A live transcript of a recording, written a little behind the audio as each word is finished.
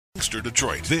Lancaster,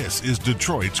 Detroit. This is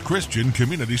Detroit's Christian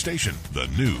Community Station, the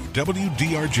new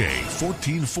WDRJ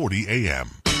 1440 AM.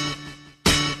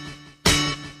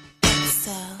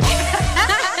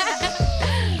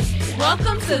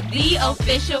 Welcome to the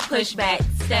official Pushback,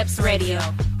 Steps Radio,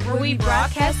 where we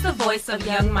broadcast the voice of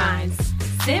young minds.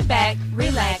 Sit back,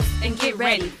 relax, and get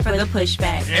ready for the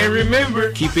pushback. And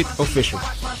remember, keep it official.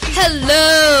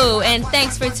 Hello, and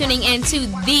thanks for tuning in to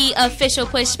the official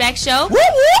Pushback Show.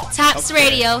 THX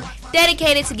Radio,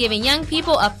 dedicated to giving young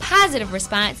people a positive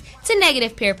response to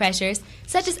negative peer pressures,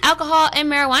 such as alcohol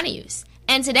and marijuana use.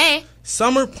 And today,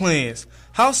 summer plans.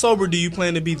 How sober do you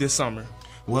plan to be this summer?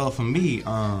 Well, for me,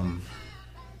 I'm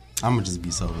gonna just be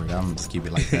sober. I'm gonna just keep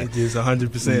it like that. Just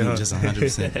 100%. Huh? Just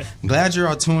 100%. Glad you're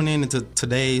all tuning in into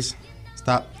today's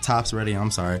THX Radio.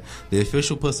 I'm sorry, the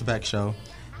official Pushback Show,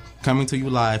 coming to you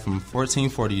live from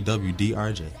 1440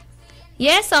 WDRJ.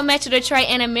 Yes, so Metro Detroit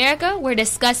and America, we're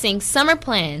discussing summer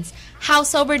plans. How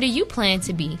sober do you plan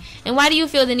to be, and why do you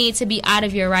feel the need to be out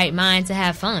of your right mind to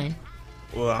have fun?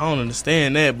 Well, I don't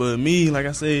understand that, but me, like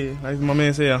I said, like my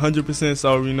man said, 100%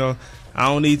 sober. You know, I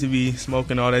don't need to be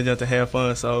smoking all that junk to have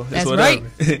fun, so that's whatever.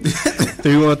 Right.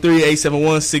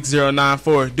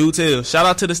 313-871-6094. Do tell. Shout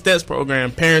out to the STEPS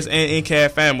program, parents and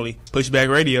ncadd family. Pushback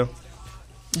Radio.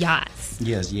 Yes.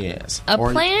 Yes. A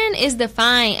plan is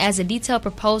defined as a detailed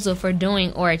proposal for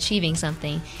doing or achieving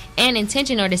something, an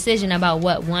intention or decision about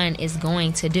what one is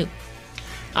going to do.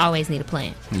 Always need a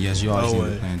plan. Yes, you always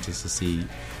need a plan to succeed.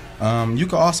 You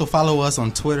can also follow us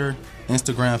on Twitter,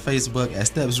 Instagram, Facebook at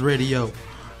Steps Radio.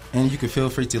 And you can feel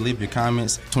free to leave your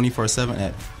comments 24/7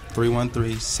 at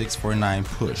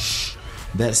 313-649-PUSH.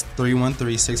 That's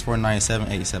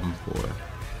 313-649-7874.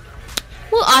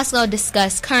 We'll also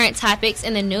discuss current topics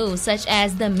in the news, such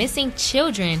as the missing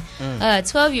children. A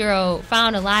 12-year-old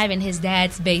found alive in his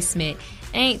dad's basement.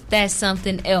 Ain't that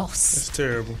something else? That's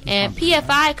terrible. And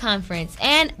PFI conference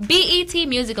and BET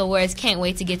Music Awards. Can't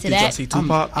wait to get to Did that. y'all see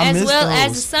Tupac? As well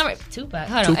as the summer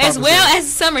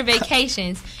summer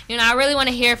vacations. You know, I really want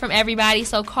to hear from everybody,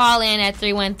 so call in at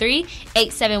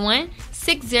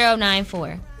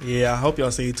 313-871-6094. Yeah, I hope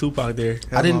y'all see Tupac there.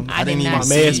 I didn't even my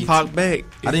see man's Pac back.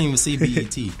 I didn't even see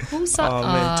BET. Who saw? Oh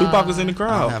man, Tupac was in the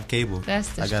crowd. I don't have cable. That's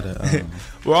the I gotta.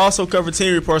 We'll also cover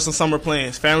teen reports on summer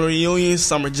plans, family reunions,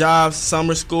 summer jobs,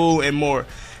 summer school, and more.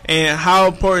 And how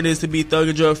important it is to be thug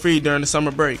and drug free during the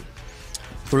summer break.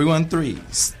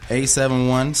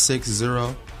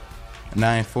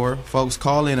 313-871-6094. Folks,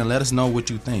 call in and let us know what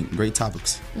you think. Great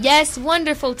topics. Yes,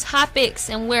 wonderful topics,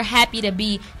 and we're happy to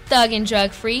be thug and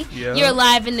drug free. Yeah. You're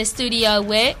live in the studio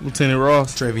with Lieutenant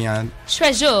Ross, Traveon,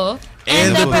 Treasure,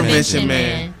 and the Prevention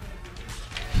Man.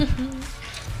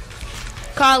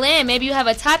 Call in. Maybe you have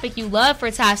a topic you love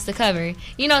for THX to cover.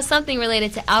 You know, something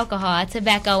related to alcohol,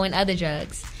 tobacco, and other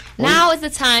drugs. Now is the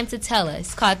time to tell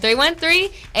us. Call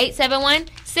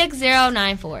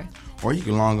 313-871-6094. or you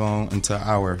can log on into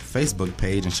our Facebook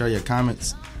page and share your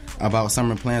comments about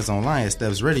summer plans online at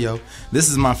Steps Radio. This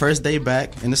is my first day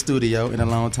back in the studio in a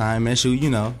long time. Make sure you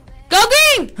know. Go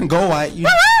green! Go white.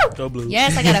 Go blue.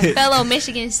 Yes, I got a fellow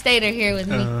Michigan Stater here with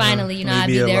me. Finally, you know, I'll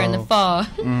be there in the fall.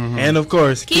 Mm-hmm. And of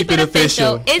course, keep it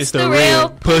official. It's the real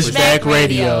Pushback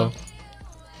Radio.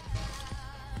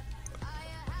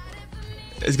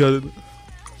 Let's go.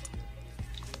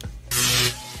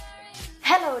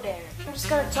 Hello there. I'm just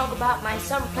gonna talk about my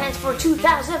summer plans for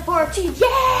 2014.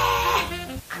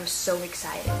 Yeah! I'm so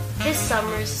excited. This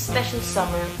summer is a special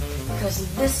summer because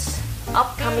this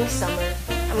upcoming summer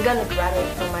I'm gonna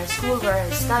graduate from my school where I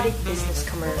studied business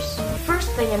commerce. The first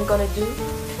thing I'm gonna do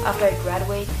after I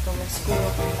graduate from my school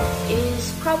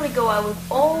is probably go out with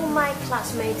all my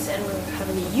classmates and we're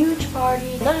having a huge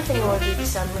party. Another thing I want to do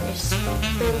this summer is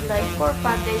spend like 4 or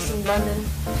 5 days in London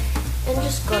and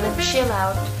just gonna chill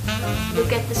out,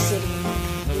 look at the city.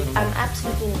 I'm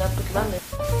absolutely in love with London.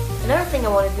 Another thing I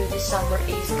want to do this summer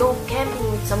is go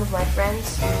camping with some of my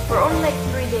friends for only like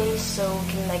 3 days so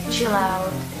we can like chill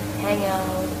out, hang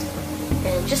out,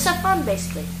 and just have fun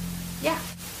basically. Yeah.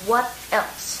 What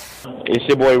else? It's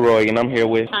your boy Roy, and I'm here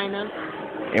with China.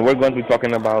 And we're going to be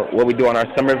talking about what we do on our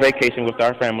summer vacation with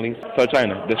our families. So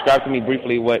China, describe to me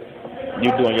briefly what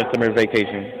you do on your summer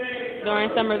vacation. During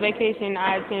summer vacation,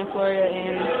 I attend Florida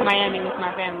and Miami with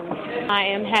my family. I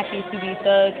am happy to be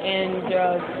thug and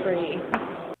drug free.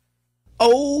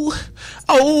 Oh,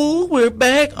 we're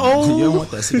back. Oh, You don't want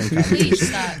that sitting Please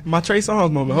stop. my Trey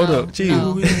Songz moment. Hold up,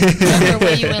 chill. No. Where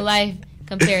were you in life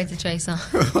compared to Trey Songz?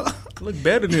 look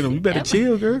better than him. You better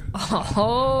chill, girl.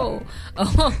 Oh,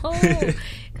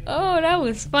 that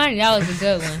was funny. That was a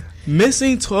good one.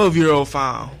 Missing 12-year-old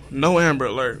found. No Amber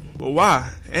Alert. But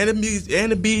why? And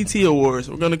the BET Awards.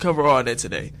 We're going to cover all that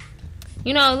today.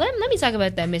 You know, let me talk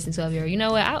about that missing 12-year-old. You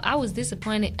know what? I was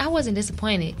disappointed. I wasn't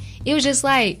disappointed. It was just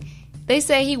like, they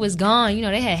say he was gone. You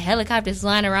know, they had helicopters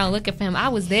flying around looking for him. I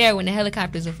was there when the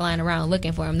helicopters were flying around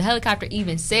looking for him. The helicopter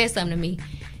even said something to me.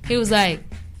 He was like,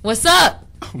 "What's up?"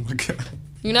 Oh my God.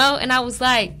 You know, and I was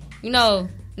like, you know,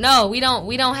 no, we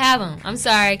don't have him. I'm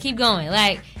sorry. Keep going.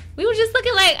 Like, we were just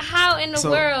looking like, how in the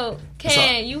world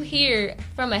can you hear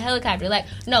from a helicopter? Like,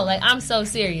 no, like, I'm so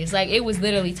serious. Like, it was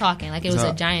literally talking. Like, it was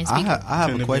a giant speaker. I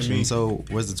have a question. So,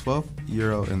 was the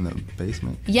 12-year-old in the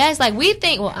basement? Yes, like,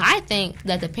 I think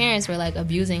that the parents were, like,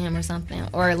 abusing him or something.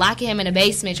 Or locking him in the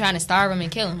basement, trying to starve him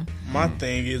and kill him. My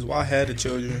thing is, why have the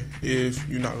children if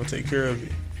you're not going to take care of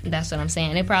it? That's what I'm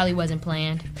saying. It probably wasn't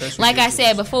planned. Like I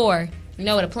said before, you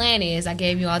know what a plan is. I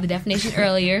gave you all the definition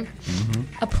earlier.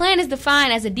 Mm-hmm. A plan is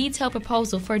defined as a detailed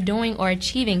proposal for doing or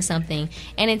achieving something,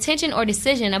 an intention or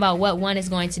decision about what one is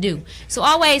going to do. So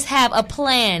always have a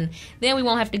plan. Then we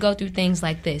won't have to go through things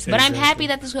like this. But I'm happy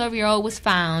that the 12-year-old was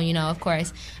found, you know, of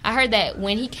course. I heard that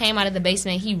when he came out of the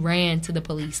basement, he ran to the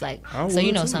police. Like, so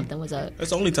you know something was up.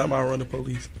 That's the only time I run the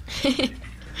police.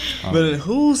 But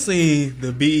who's seen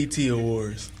the BET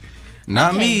Awards?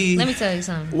 Not me. Let me tell you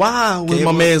something. Why would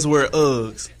my man's wear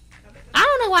Uggs? I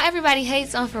don't know why everybody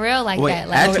hates on Pharrell like that.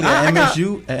 Like,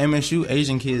 actually, at MSU,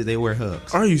 Asian kids, they wear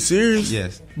hugs. Are you serious?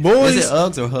 Yes. Boys? Is it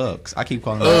Uggs or Hugs? I keep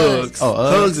calling them Uggs. Oh,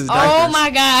 Uggs. Uggs is diapers. Oh, my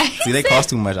God. See, they cost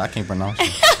too much. I can't pronounce it.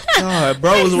 God,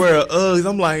 bros wear Uggs.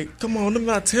 I'm like, come on, them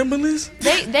not Timberlands?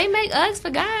 They make Uggs for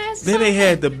guys. Then they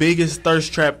had the biggest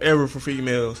thirst trap ever for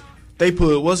females. They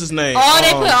put, what's his name? Oh,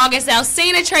 they put August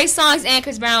Alsina, Trey Songz, and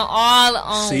Chris Brown all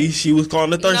on. See, she was calling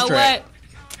the thirst trap. What?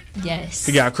 Yes.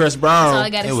 He got Chris Brown. That's all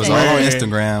I gotta it was say. all on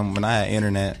Instagram. When I had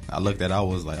internet, I looked at it, I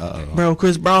was like, uh-oh. Bro,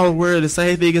 Chris Brown wear the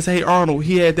same thing as Hey Arnold.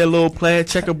 He had that little plaid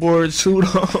checkerboard suit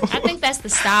on. I think that's the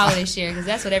style this year because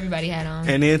that's what everybody had on.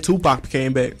 And then Tupac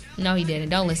came back. No, he didn't.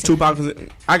 Don't listen. Tupac was,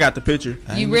 I got the picture.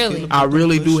 You really? I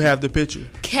really do have the picture.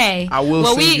 Okay. I will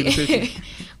send you the picture.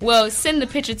 Well, send the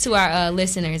picture to our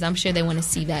listeners. I'm sure they want to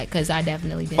see that because I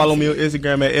definitely did. Follow me on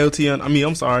Instagram at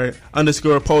 _poetry.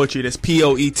 That's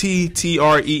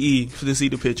POETTREE to see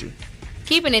the picture.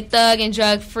 Keeping it thug and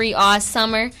drug free all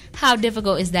summer. How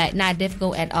difficult is that? Not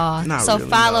difficult at all. Not so really,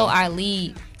 follow no. our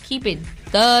lead. Keep it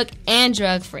thug and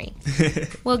drug free.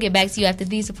 We'll get back to you after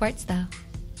these reports, though.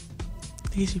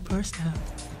 Hey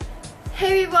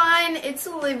everyone, it's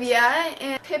Olivia,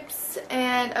 and tips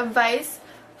and advice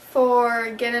for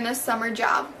getting a summer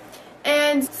job.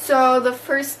 And so the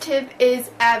first tip is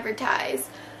advertise.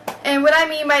 And what I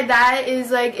mean by that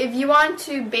is, like, if you want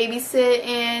to babysit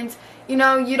and you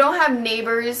know you don't have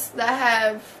neighbors that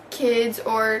have kids,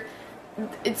 or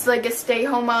it's like a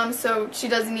stay-home mom so she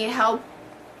doesn't need help,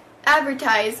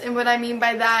 advertise. And what I mean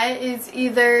by that is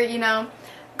either, you know,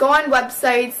 go on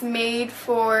websites made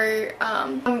for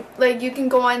like you can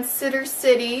go on Sitter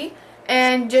City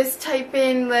and just type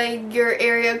in like your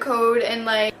area code and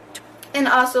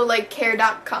also like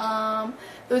care.com.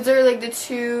 Those are like the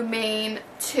two main.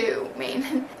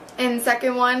 And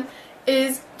second one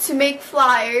is to make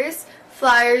flyers.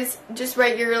 Flyers, just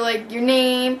write your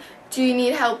name. Do you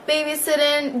need help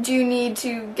babysitting? Do you need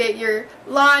to get your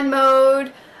lawn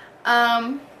mowed?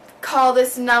 Call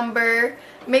this number.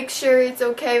 Make sure it's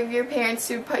okay with your parents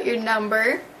to put your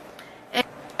number.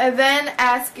 And then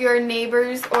ask your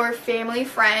neighbors or family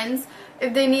friends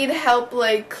if they need help,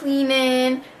 like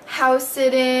cleaning, house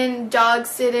sitting, dog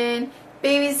sitting,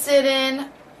 babysitting,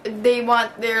 if they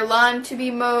want their lawn to be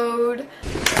mowed.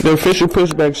 The official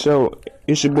Pushback Show.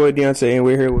 It's your boy Deontay, and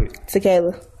we're here with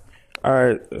Tequila.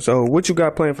 Alright, so what you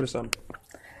got planned for the summer?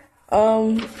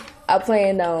 I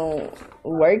plan on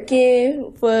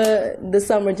working for the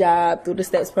summer job through the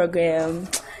STEPS program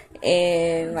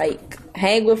and like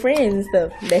hang with friends and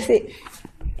stuff. That's it.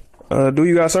 Do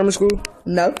you got summer school?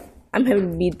 No. I'm happy to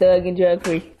be thug and drug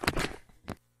free.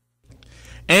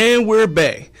 And we're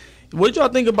back. What y'all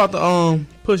think about the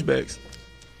pushbacks?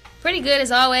 Pretty good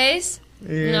as always.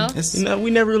 Yeah.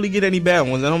 We never really get any bad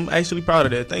ones, and I'm actually proud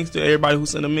of that. Thanks to everybody who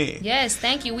sent them in. Yes,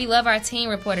 thank you. We love our team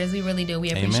reporters. We really do.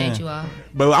 We appreciate you all.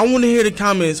 But I want to hear the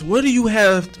comments. What do you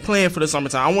have planned for the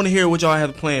summertime? I want to hear what y'all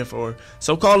have planned for.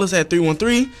 So call us at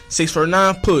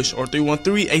 313-649-PUSH or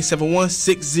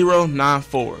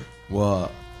 313-871-6094.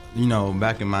 Well, you know,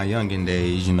 back in my youngin'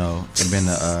 days, you know, it's been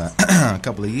a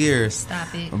couple of years. Stop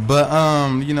it. But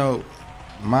you know,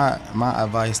 my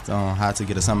advice on how to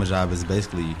get a summer job is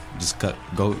basically just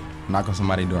go knock on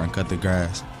somebody's door and cut the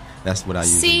grass. That's what I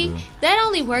usually do. See, that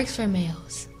only works for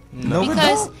males. No,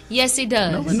 because yes, it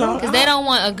does. No, because they don't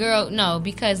want a girl. No,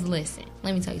 because listen,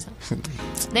 let me tell you something.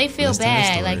 They feel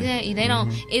bad, like they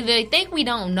don't. Either they think we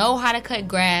don't know how to cut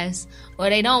grass, or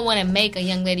they don't want to make a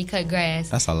young lady cut grass.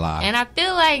 That's a lie. And I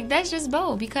feel like that's just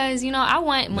both, because I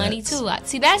want money too.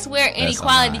 See, that's where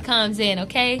inequality comes in.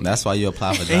 Okay. That's why you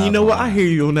apply for jobs. And you know what? I hear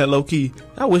you on that low key.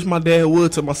 I wish my dad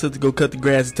would tell my sister to go cut the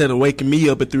grass instead of waking me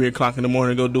up at 3 o'clock in the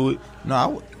morning to go do it.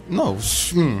 No.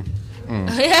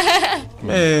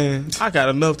 Man, I got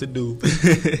enough to do.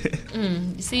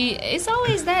 See, it's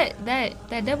always that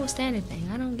double standard thing.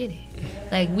 I don't get it.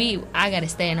 Like I gotta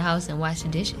stay in the house and wash the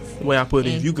dishes. The way I put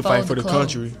it, if you could fight for the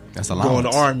country, that's a go in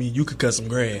the army, you could cut some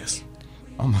grass.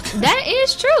 Oh my God. That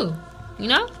is true.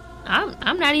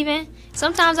 I'm not even.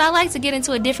 Sometimes I like to get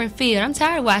into a different field. I'm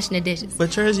tired of washing the dishes.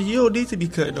 But Treasure, you don't need to be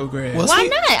cutting no grass. Why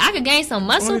not? I could gain some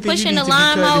muscle pushing the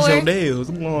lawnmower. Your nails.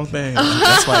 Long thing.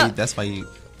 That's why you.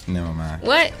 Never mind.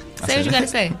 What? Say what you gotta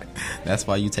say. That's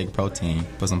why you take protein.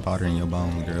 Put some powder in your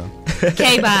bones, girl.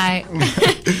 K-bye.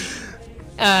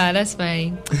 That's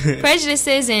funny.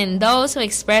 Prejudices and those who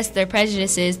express their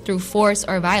prejudices through force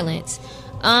or violence.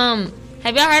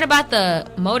 Have y'all heard about the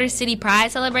Motor City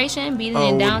Pride celebration beating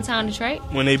in downtown Detroit?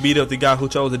 When they beat up the guy who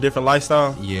chose a different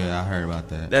lifestyle? Yeah, I heard about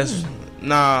that.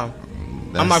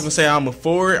 I'm not going to say I'm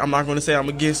for it. I'm not going to say I'm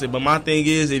against it. But my thing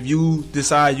is, if you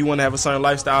decide you want to have a certain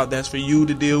lifestyle, that's for you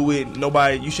to deal with.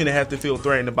 You shouldn't have to feel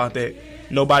threatened about that.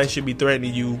 Nobody should be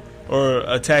threatening you or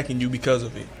attacking you because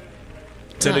of it.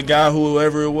 To the guy,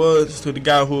 whoever it was,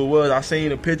 I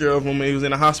seen a picture of him. He was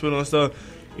in the hospital and stuff.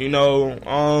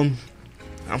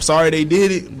 I'm sorry they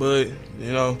did it, but,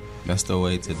 that's the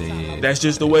way today. That's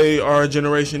just the way our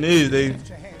generation is.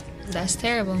 That's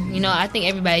terrible. I think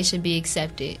everybody should be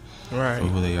accepted. Right. For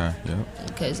who they are, yeah.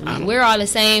 Because we're all the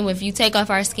same. If you take off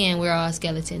our skin, we're all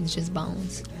skeletons, just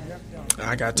bones.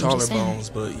 I got taller bones,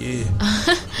 but yeah.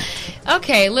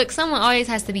 Okay, look, someone always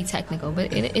has to be technical,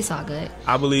 but it's all good.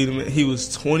 I believe him. He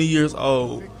was 20 years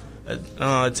old,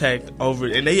 attacked over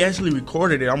it, and they actually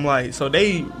recorded it. I'm like, so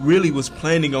they really was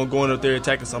planning on going up there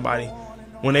attacking somebody.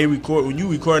 When you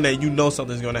record that,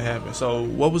 something's gonna happen. So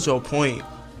what was your point?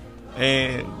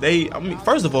 And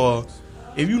first of all,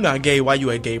 if you're not gay, why you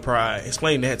at Gay Pride?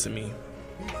 Explain that to me.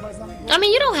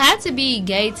 You don't have to be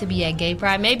gay to be at Gay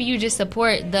Pride. Maybe you just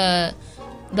support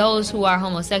those who are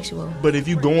homosexual. But if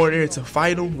you going there to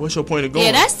fight them, what's your point of going?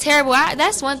 Yeah, that's terrible.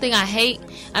 That's one thing I hate.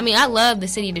 I love the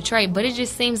city of Detroit, but it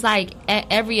just seems like at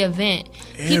every event,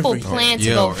 people plan to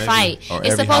go fight.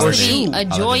 It's supposed to be a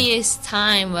joyous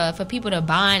time for people to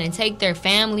bond and take their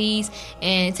families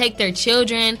and take their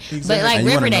children. Exactly. But like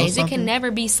River Days, it can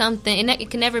never be something. It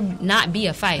can never not be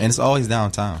a fight. And it's always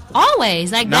downtown.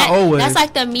 Always. Like not that. Always. That's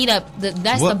like the meetup.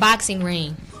 That's the boxing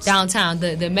ring. Downtown,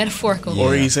 the metaphorical.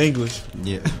 Or East English.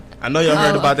 Yeah. I know y'all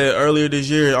heard about that earlier this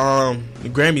year. The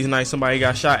Grammys night, somebody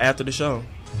got shot after the show.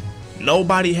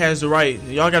 Nobody has the right.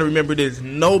 Y'all got to remember this.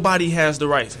 Nobody has the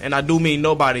rights, and I do mean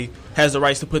nobody has the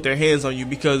rights to put their hands on you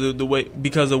because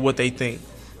of what they think.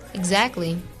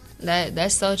 Exactly.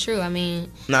 That's so true.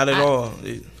 Not at all.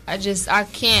 I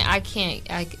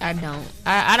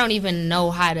don't even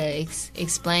know how to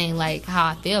explain like how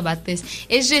I feel about this.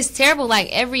 It's just terrible. Like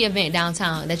every event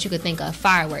downtown that you could think of,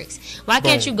 fireworks. Why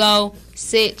can't you go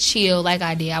sit, chill like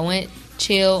I did? I went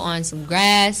chill on some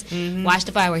grass, watch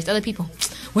the fireworks. Other people,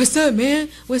 what's up, man?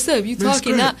 What's up? You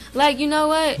talking up? Like, you know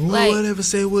what? Who like, would ever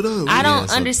say what up? I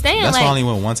don't understand. That's like, why I only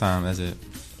went one time. That's it.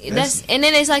 And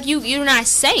then it's like you're not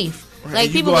safe. Right.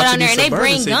 Like people go down there and they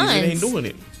bring guns. They ain't doing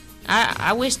it.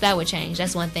 I wish that would change.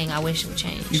 That's one thing I wish would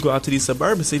change. You go out to these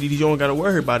suburban cities, you don't got to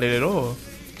worry about it at all.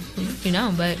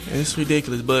 But it's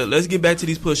ridiculous. But let's get back to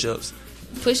these push-ups.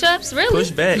 Push-ups? Really?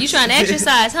 Push-backs. You trying to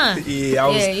exercise, huh? Yeah, I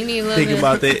was you need a little thinking bit.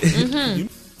 about that.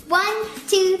 1,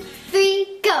 2,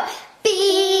 3, go. B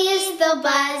is the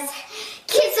buzz.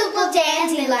 Kids will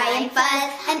dance and lie and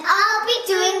fuzz, and I'll be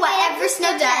doing whatever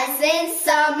snow does in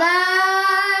summer.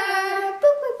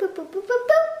 Boop, boop, boop, boop, boop, boop,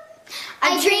 boop.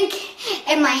 I drink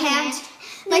in my hand,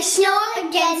 like snow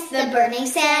against the burning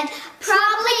sand,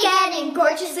 probably getting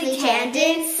gorgeously tanned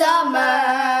in summer.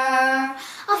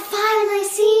 I'll finally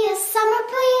see a summer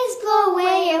breeze blow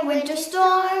away a winter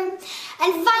storm,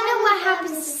 and find out what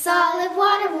happens to solid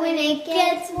water when it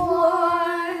gets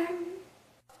warm.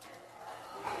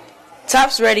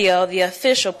 Tops Radio, the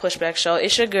official pushback show.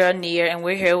 It's your girl Nia, and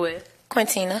we're here with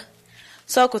Quintina.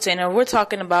 So, Quintina, we're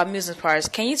talking about amusement parks.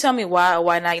 Can you tell me why or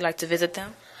why not you like to visit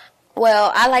them?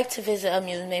 Well, I like to visit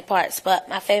amusement parks, but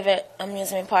my favorite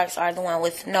amusement parks are the one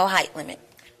with no height limit.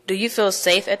 Do you feel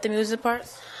safe at the amusement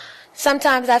parks?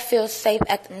 Sometimes I feel safe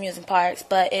at the amusement parks,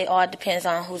 but it all depends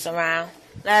on who's around.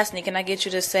 Lastly, can I get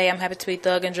you to say I'm happy to be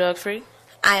thug and drug free?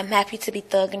 I am happy to be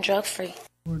thug and drug free.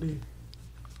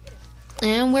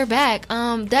 And we're back.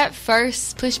 That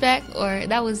first pushback,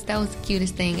 that was the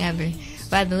cutest thing ever.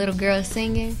 By the little girl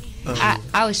singing.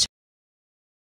 I was